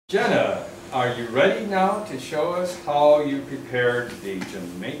Jenna, are you ready now to show us how you prepared the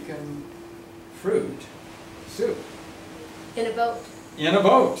Jamaican fruit soup? In a boat. In a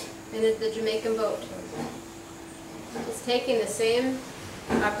boat. In the Jamaican boat. It's taking the same,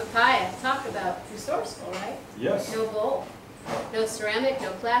 our papaya, talk about resourceful, right? Yes. No bowl, no ceramic,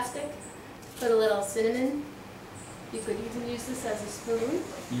 no plastic. Put a little cinnamon. You could even use this as a spoon.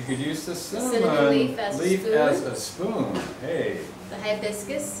 You could use the cinnamon leaf as a spoon. Hey. The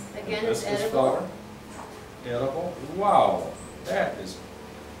hibiscus, again, is Hibiscus edible. flower. Edible. Wow, that is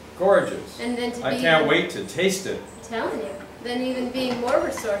gorgeous. And then to I be can't wait to taste it. I'm telling you. Then even being more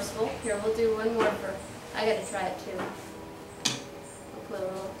resourceful. Here, we'll do one more for. I got to try it too. I'll put a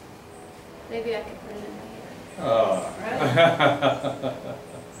little. Maybe I could put it in my hair. Oh.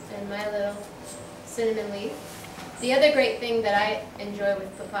 And my little cinnamon leaf. The other great thing that I enjoy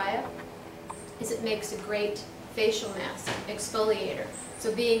with papaya is it makes a great facial mask, exfoliator.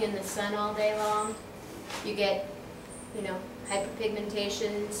 So being in the sun all day long, you get, you know,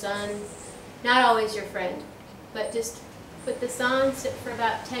 hyperpigmentation, sun, not always your friend, but just put this on, sit for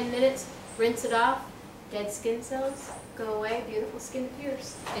about 10 minutes, rinse it off, dead skin cells go away, beautiful skin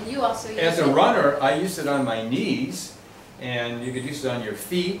appears. And you also use it. As a runner, I use it on my knees, and you could use it on your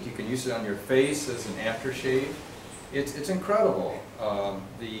feet, you can use it on your face as an aftershave. It's incredible.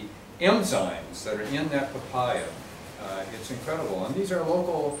 The enzymes that are in that papaya, it's incredible. And these are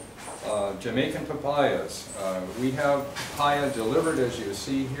local Jamaican papayas. We have papaya delivered, as you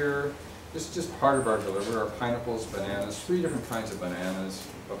see here. This is just part of our delivery. Our pineapples, bananas, 3 different kinds of bananas,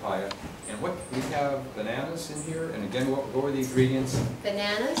 papaya. And what we have bananas in here. And again, what were the ingredients?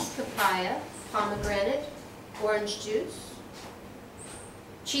 Bananas, papaya, pomegranate, orange juice,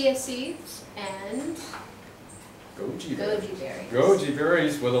 chia seeds, and Goji berries. goji berries. Goji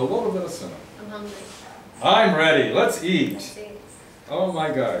berries with a little bit of cinnamon. I'm hungry. I'm ready. Let's eat. Let's see. Oh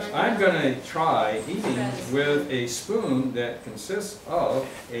my gosh. I'm going to try eating with a spoon that consists of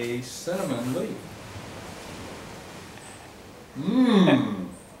a cinnamon leaf. Mmm.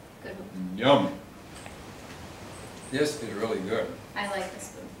 Good. Yum. This is really good. I like this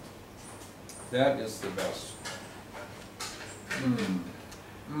spoon. That is the best. Mmm.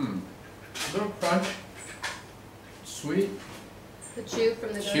 Mmm. A little crunch. Sweet. The chew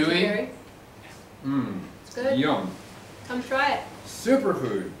from the goji Chewy. berry. Mmm. It's good. Yum. Come try it.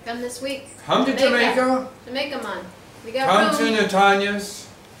 Superfood. Come this week. Come to Jamaica. Jamaica, man. We got Come room. to Natanya's.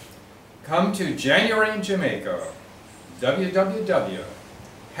 Come to January in Jamaica.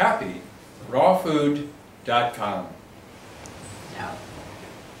 www.happyrawfood.com. No.